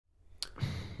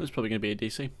This is probably going to be a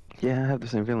DC. Yeah, I have the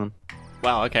same feeling.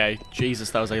 Wow, okay. Jesus,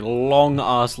 that was a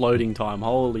long-ass loading time.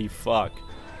 Holy fuck.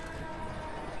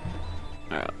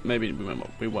 Alright, maybe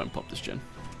we won't pop this gen.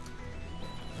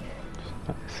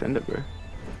 Send it, bro.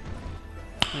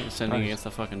 You're sending against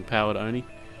the fucking powered Oni.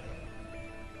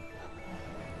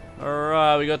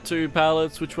 Alright, we got 2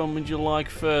 pallets. Which one would you like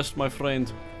first, my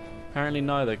friend? Apparently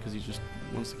neither, because he just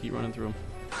wants to keep running through them.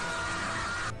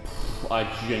 I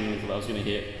genuinely thought that was going to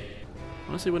hit.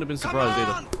 Honestly, wouldn't have been surprised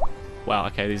either. Wow,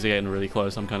 okay, these are getting really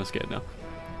close. I'm kind of scared now.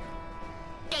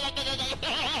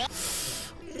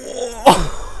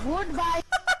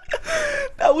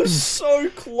 That was so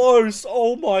close.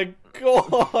 Oh my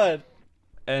god.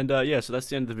 And yeah, so that's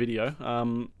the end of the video.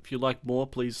 If you like more,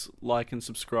 please like and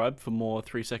subscribe for more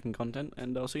 3-second content,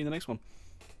 and I'll see you in the next one.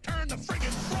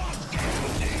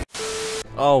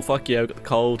 Oh fuck yeah, we've got the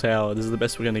coal tower. This is the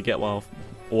best we're gonna get while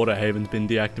Water Haven's been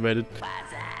deactivated.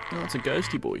 Oh, it's a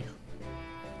ghosty boy.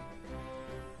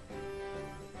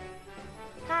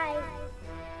 Hi.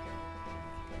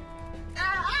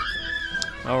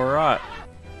 Alright.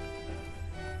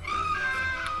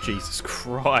 Jesus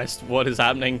Christ, what is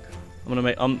happening? I'm gonna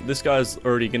make this guy's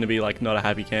already gonna be like not a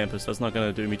happy camper, so that's not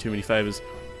gonna do me too many favors.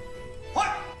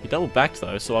 He double backed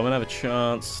though, so I'm gonna have a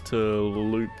chance to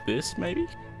loop this maybe?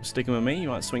 Sticking with me, you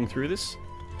might swing through this.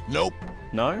 Nope.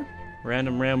 No?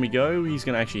 Random round we go. He's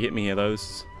gonna actually hit me here though. This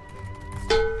is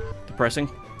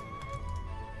depressing.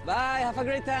 Bye, have a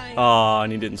great time. Oh,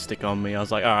 and he didn't stick on me. I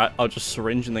was like, alright, I'll just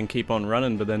syringe and then keep on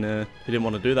running, but then he didn't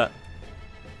want to do that.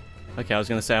 Okay, I was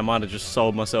gonna say I might have just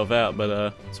sold myself out,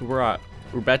 but so we're right.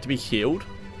 We're about to be healed,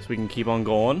 so we can keep on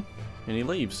going. And he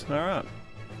leaves. Alright.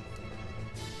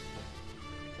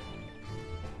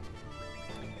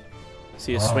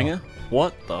 See a swinger?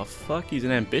 What the fuck? He's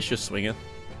an ambitious swinger.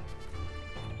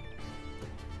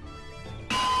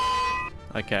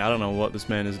 Okay, I don't know what this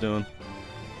man is doing.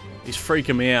 He's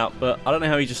freaking me out, but I don't know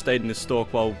how he just stayed in his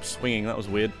stalk while swinging. That was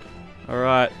weird.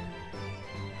 Alright.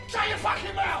 Shut your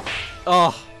fucking mouth! Oh,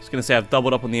 I was gonna say I've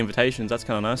doubled up on the invitations. That's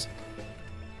kind of nice.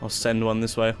 I'll send one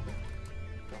this way.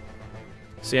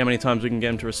 See how many times we can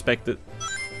get him to respect it.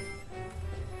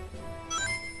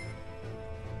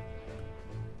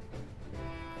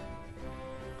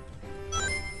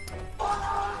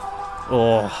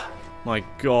 Oh my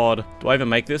god. Do I even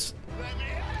make this?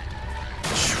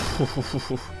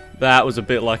 That was a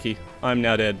bit lucky. I'm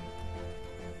now dead.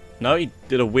 No, he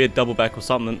did a weird double back or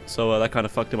something, so that kind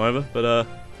of fucked him over. But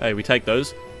hey, we take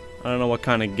those. I don't know what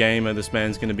kind of gamer this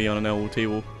man's going to be on an LT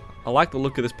wall. I like the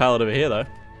look of this pallet over here though.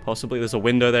 Possibly there's a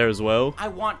window there as well. I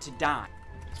want to die.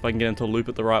 So if I can get into a loop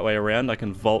it the right way around, I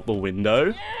can vault the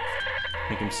window.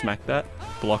 Make him smack that.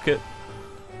 Block it.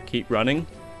 Keep running.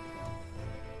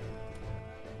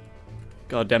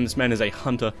 God damn, this man is a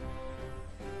hunter.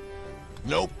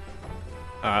 Nope.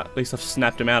 Alright, at least I've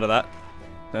snapped him out of that.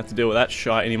 Don't have to deal with that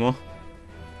shite anymore.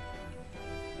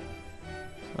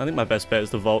 I think my best bet is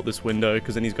to vault this window,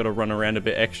 because then he's got to run around a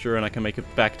bit extra and I can make it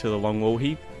back to the long wall.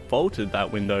 He vaulted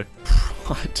that window.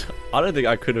 I don't think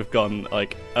I could have gone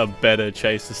like a better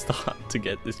chase to start to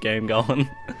get this game going.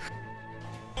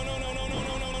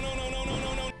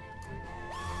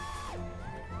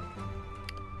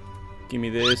 Give me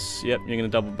this. Yep, you're going to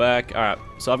double back. Alright,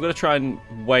 so I've got to try and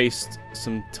waste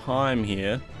some time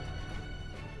here.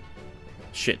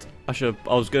 Shit. I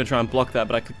was going to try and block that,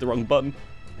 but I clicked the wrong button.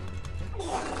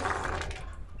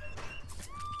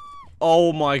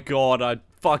 Oh my god, I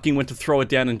fucking went to throw it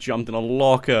down and jumped in a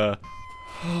locker.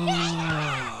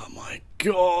 Oh my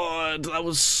god, that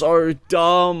was so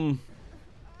dumb.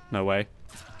 No way.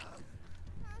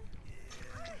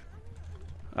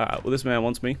 Alright, well this man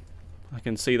wants me. I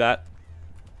can see that.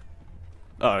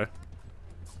 Uh oh.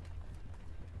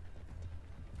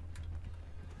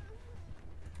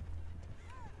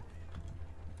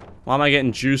 Why am I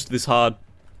getting juiced this hard?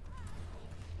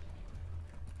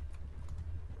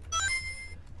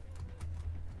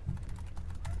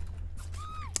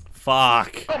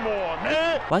 Fuck. Come on,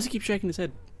 man. Why does he keep shaking his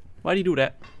head? Why do you do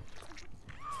that?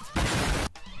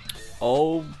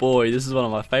 Oh boy, this is one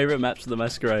of my favorite maps of the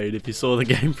Masquerade, if you saw the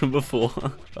game from before.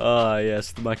 Ah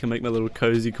yes, I can make my little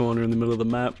cozy corner in the middle of the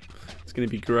map. It's gonna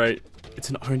be great. It's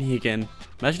an Oni again.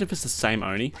 Imagine if it's the same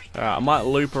Oni. Alright, I might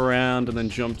loop around and then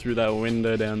jump through that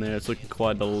window down there. It's looking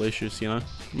quite delicious, you know.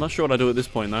 I'm not sure what I do at this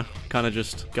point though. Kinda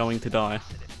just going to die.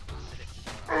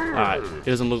 Alright, he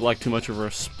doesn't look like too much of a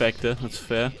respecter, that's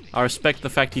fair. I respect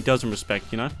the fact he doesn't respect,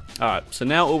 you know? Alright, so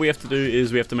now all we have to do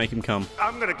is we have to make him come.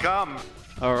 I'm gonna come.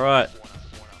 Alright.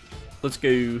 Let's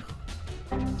go.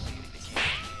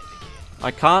 I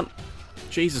can't.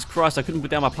 Jesus Christ, I couldn't put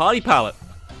down my party pallet.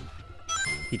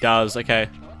 He does, okay.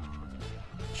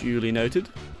 Duly noted.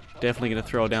 Definitely gonna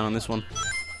throw it down on this one.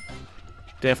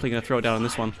 Definitely gonna throw it down on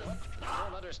this one.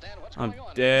 I'm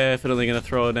definitely gonna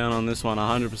throw it down on this one,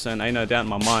 100%. Ain't no doubt in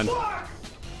my mind.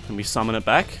 Can we summon it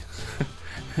back?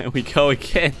 And we go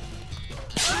again.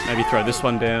 Maybe throw this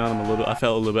one down. I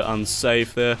felt a little bit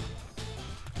unsafe there.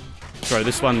 Throw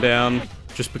this one down,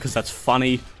 just because that's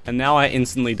funny. And now I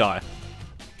instantly die.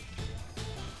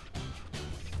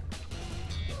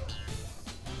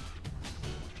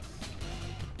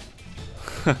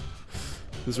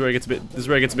 This is where it gets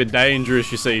a bit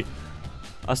dangerous, you see.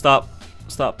 I start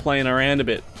playing around a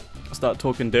bit. I start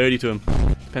talking dirty to him.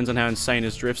 Depends on how insane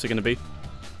his drifts are gonna be.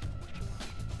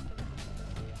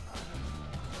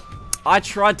 I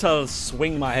tried to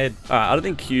swing my head. Alright, I don't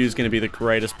think Q is gonna be the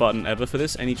greatest button ever for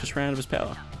this, and he just ran out of his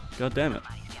power. God damn it.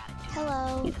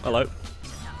 Hello. Ooh, hello.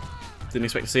 Didn't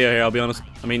expect to see her here, I'll be honest.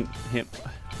 I mean, him.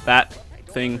 That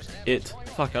thing. It.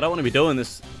 Fuck, I don't want to be doing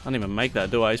this. I don't even make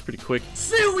that, do I? He's pretty quick.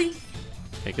 Suey!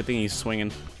 Okay, good thing he's swinging.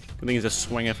 Good thing he's a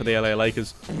swinger for the LA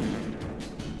Lakers.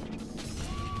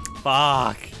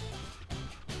 Fuck.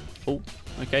 Oh,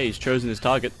 okay, he's chosen his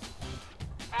target.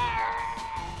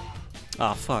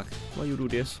 Ah, fuck. Why you do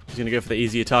this? He's gonna go for the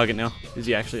easier target now. Is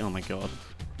he actually? Oh my god.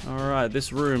 Alright,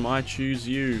 this room, I choose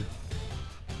you.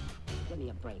 Give me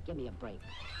a break, give me a break.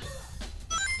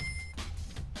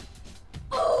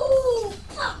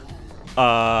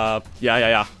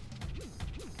 Yeah.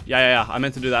 Yeah. I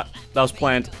meant to do that. That was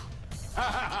planned.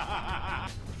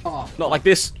 Not like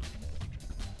this.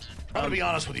 I'm gonna be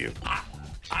honest with you.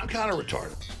 I'm kind of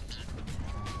retarded.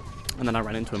 And then I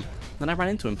ran into him.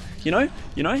 You know,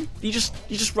 you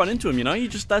just run into him. You know,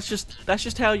 that's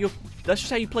just how you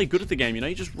play good at the game. You know,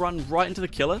 you just run right into the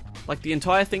killer. Like the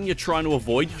entire thing you're trying to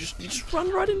avoid, you just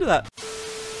run right into that.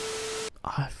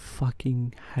 I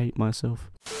fucking hate myself.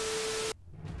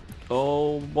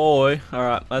 Oh boy.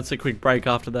 Alright, that's a quick break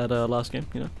after that last game,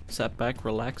 you know. Sat back,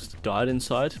 relaxed, died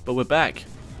inside, but we're back.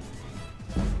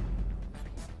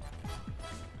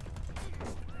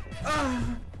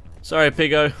 Sorry,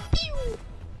 Piggo.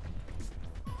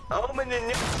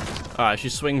 Alright, she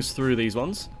swings through these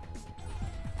ones.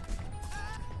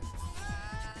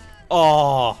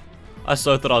 Oh, I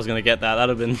so thought I was gonna get that.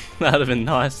 That'd have been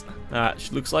nice. Alright,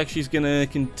 she looks like she's gonna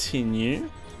continue,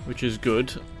 which is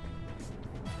good.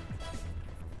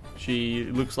 She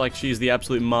looks like she's the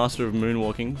absolute master of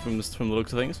moonwalking from the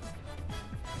looks of things.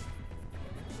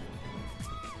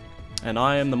 And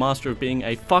I am the master of being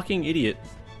a fucking idiot.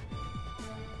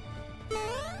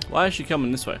 Why is she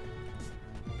coming this way?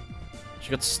 She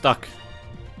got stuck.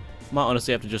 Might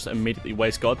honestly have to just immediately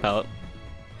waste God Palette.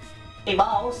 Hey,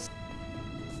 boss.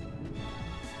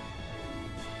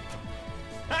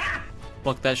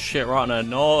 Block that shit right in her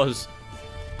nose.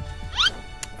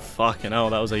 Fucking hell,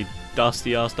 that was a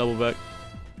dusty ass double back.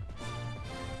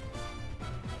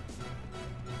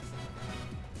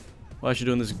 Why is she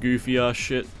doing this goofy ass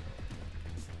shit?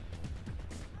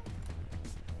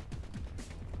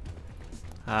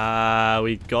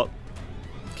 We got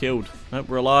killed. Nope,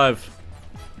 we're alive.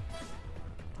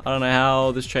 I don't know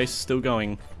how this chase is still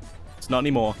going. It's not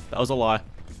anymore. That was a lie.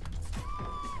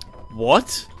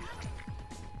 What?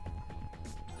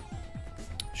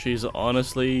 She's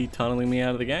honestly tunneling me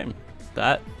out of the game.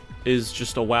 That is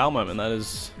just a wow moment. That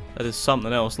is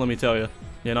something else, let me tell you.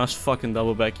 Yeah, nice fucking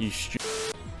double back, you stupid.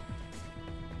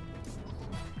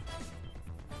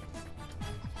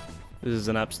 This is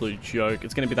an absolute joke.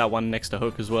 It's gonna be that one next to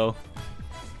Hook as well.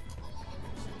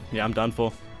 Yeah, I'm done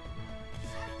for.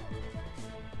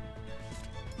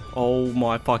 Oh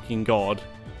my fucking god.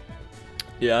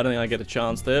 Yeah, I don't think I get a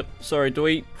chance there. Sorry,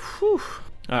 Dweet.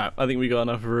 Alright, I think we got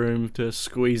enough room to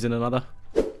squeeze in another.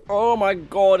 Oh my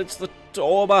god, it's the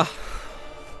Toba.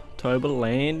 Toba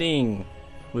landing.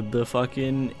 With the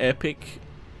fucking epic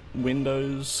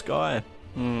Windows sky.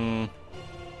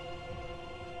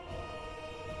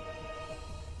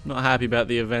 Not happy about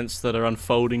the events that are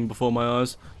unfolding before my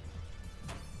eyes.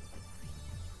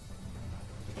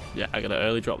 Yeah, I gotta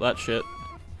early drop that shit.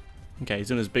 Okay, he's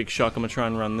doing his big shock. I'm gonna try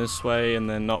and run this way and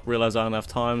then not realize I don't have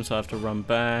time, so I have to run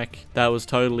back. That was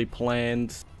totally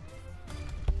planned.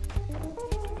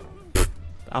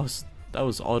 That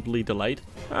was oddly delayed.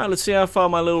 Alright, let's see how far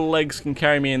my little legs can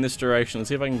carry me in this direction. Let's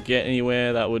see if I can get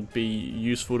anywhere that would be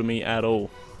useful to me at all.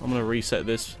 I'm gonna reset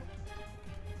this.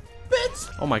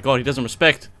 Oh my god, he doesn't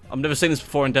respect. I've never seen this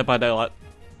before in Dead by Daylight.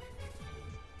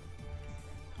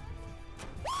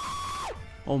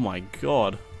 Oh my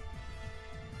god.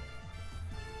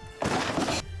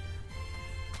 I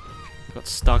got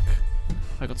stuck.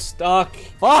 I got stuck.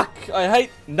 Fuck! I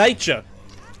hate nature.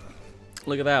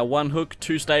 Look at that. One hook,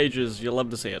 2 stages. You'll love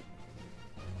to see it.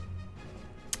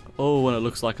 Oh, and it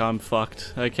looks like I'm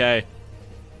fucked. Okay.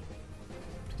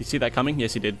 Did you see that coming?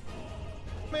 Yes, he did.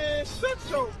 Man, shut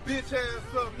your bitch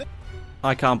ass up, nigga.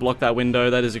 I can't block that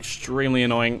window. That is extremely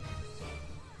annoying.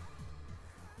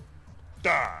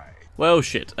 Die. Well,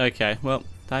 shit. Okay, well,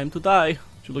 time to die.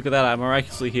 Would you look at that? I'm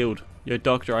miraculously healed. Yo,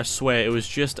 doctor, I swear, it was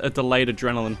just a delayed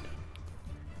adrenaline.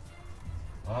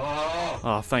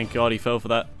 Oh, thank God he fell for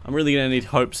that. I'm really gonna need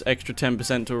Hope's extra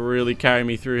 10% to really carry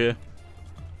me through here.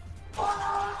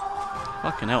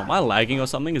 Fucking hell, am I lagging or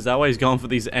something? Is that why he's going for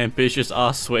these ambitious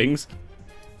ass swings?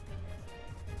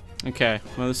 Okay,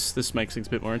 well this makes things a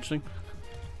bit more interesting.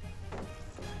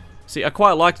 See, I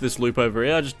quite liked this loop over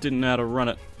here, I just didn't know how to run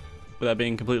it without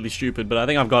being completely stupid, but I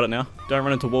think I've got it now. Don't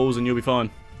run into walls and you'll be fine.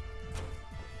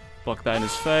 Block that in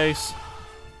his face.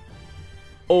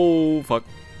 Oh, fuck.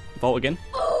 Vault again?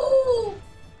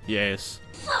 Yes.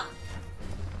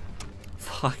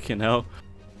 Fucking hell.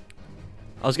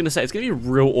 I was gonna say, it's gonna be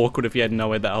real awkward if he had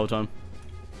nowhere that whole time.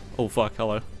 Oh, fuck,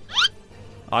 hello.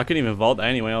 I couldn't even vault that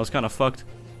anyway, I was kind of fucked.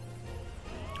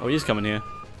 Oh, he is coming here.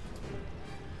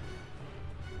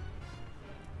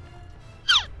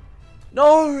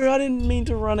 No, I didn't mean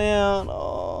to run out.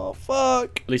 Oh,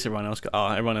 fuck. At least everyone else got, oh,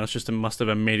 everyone else just must have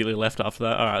immediately left after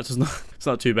that. Alright, it's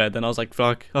not too bad then. I was like,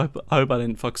 fuck, I hope I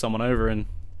didn't fuck someone over and,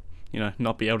 you know,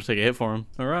 not be able to take a hit for him.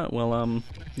 Alright, well,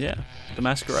 yeah, the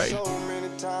Masquerade. So many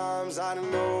times I don't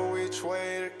know which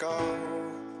way to go.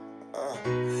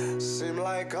 Seem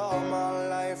like all my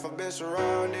life I've been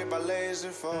surrounded by lazy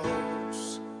foes.